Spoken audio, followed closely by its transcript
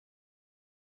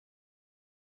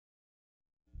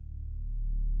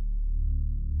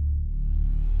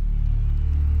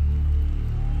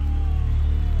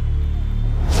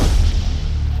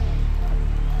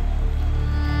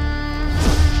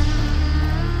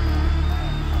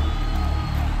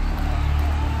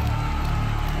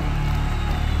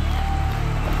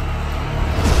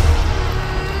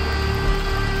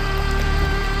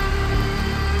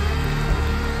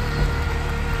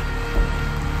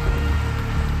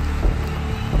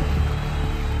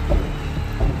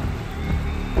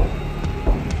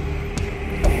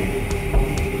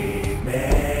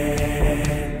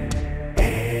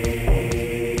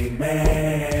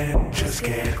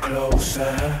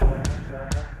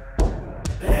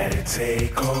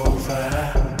take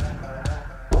over.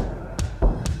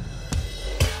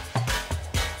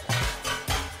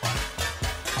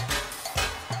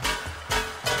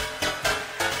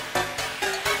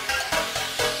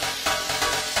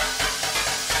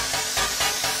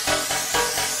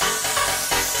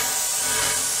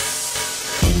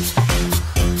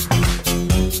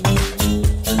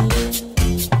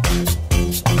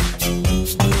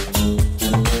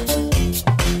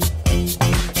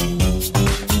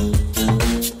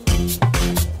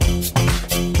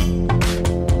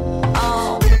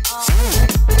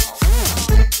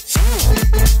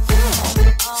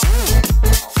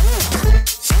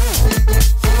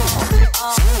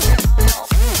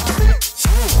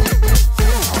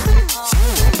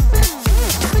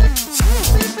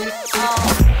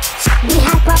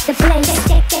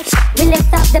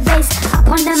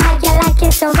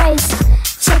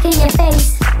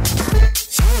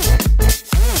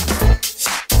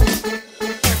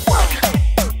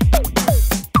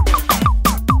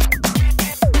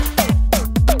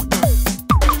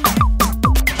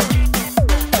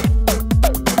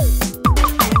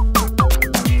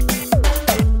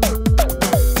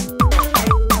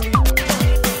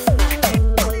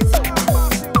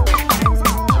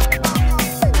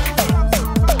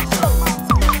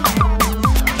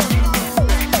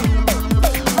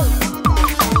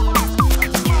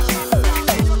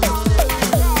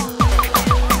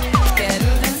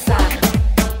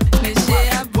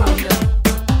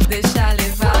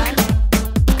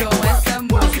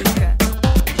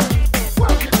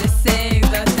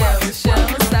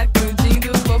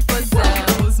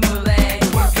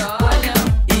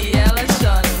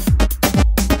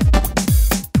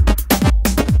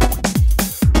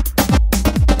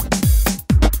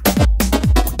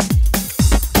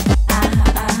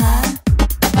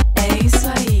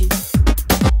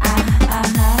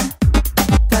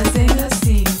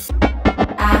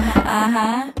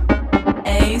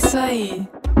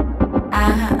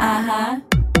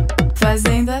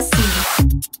 Fazendo assim.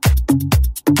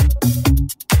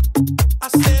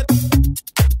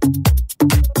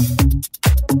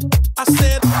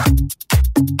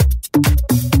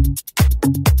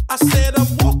 I said I'm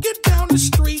walking down the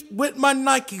street with my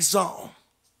Nikes on.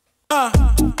 Yeah.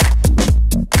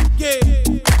 Yeah.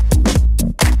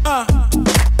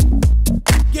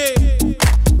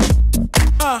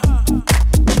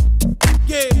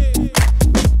 Yeah.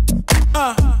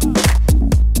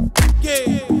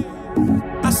 Yeah.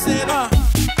 I said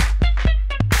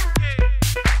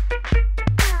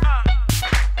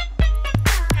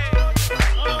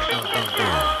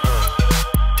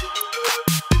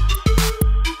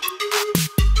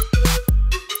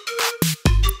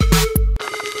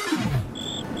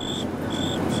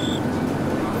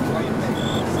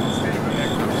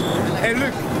Hey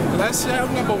Luc, luister jij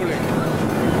ook naar bowling?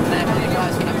 Nee, ik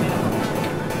luister naar binnen.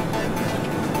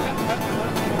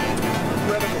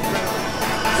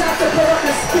 Top the floor,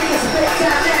 the speakers big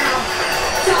time now.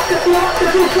 Top the floor, the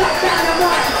roof like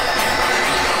dynamite.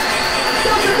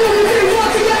 Top the floor, we do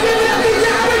want to get you up and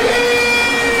down again.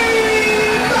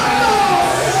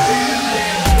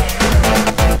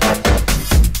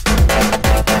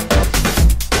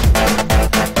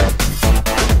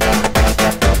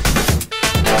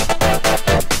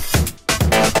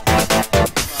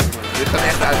 Dit gaat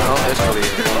echt uit de hand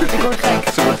escaleren. Ik word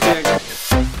gek. Ze wordt gek.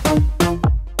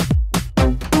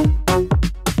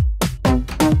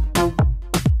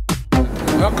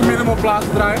 Welke minimumplaten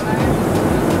draaien?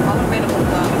 Alle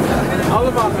binnenopdagen.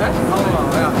 Allemaal, hè?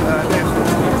 Allemaal, ja. Nee, goed.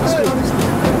 Dat is goed.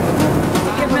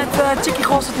 Ik heb met Chickie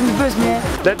Gossett in de bus meer.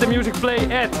 Let the music play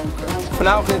at.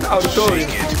 Vanavond in het auditorium.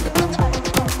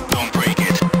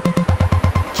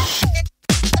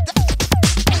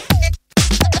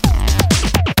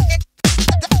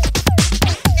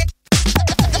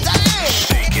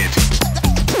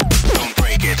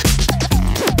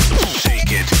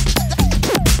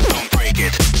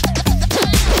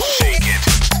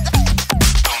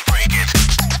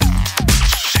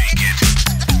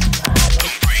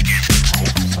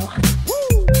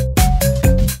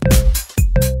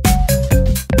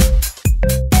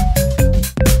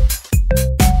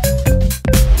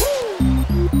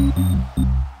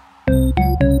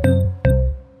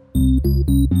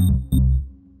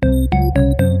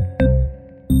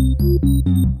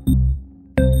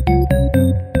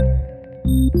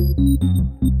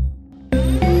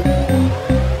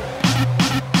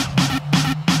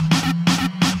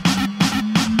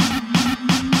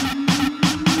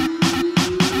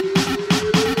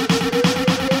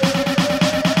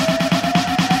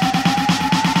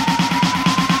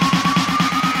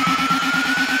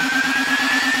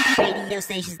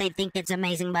 stations, they think it's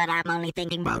amazing, but I'm only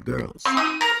thinking about girls.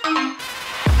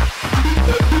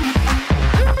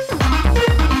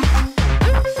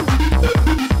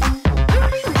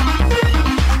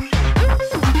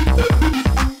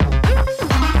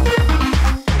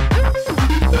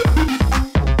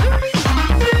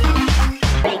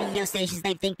 Radio stations,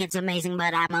 they think it's amazing,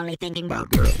 but I'm only thinking about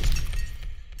girls.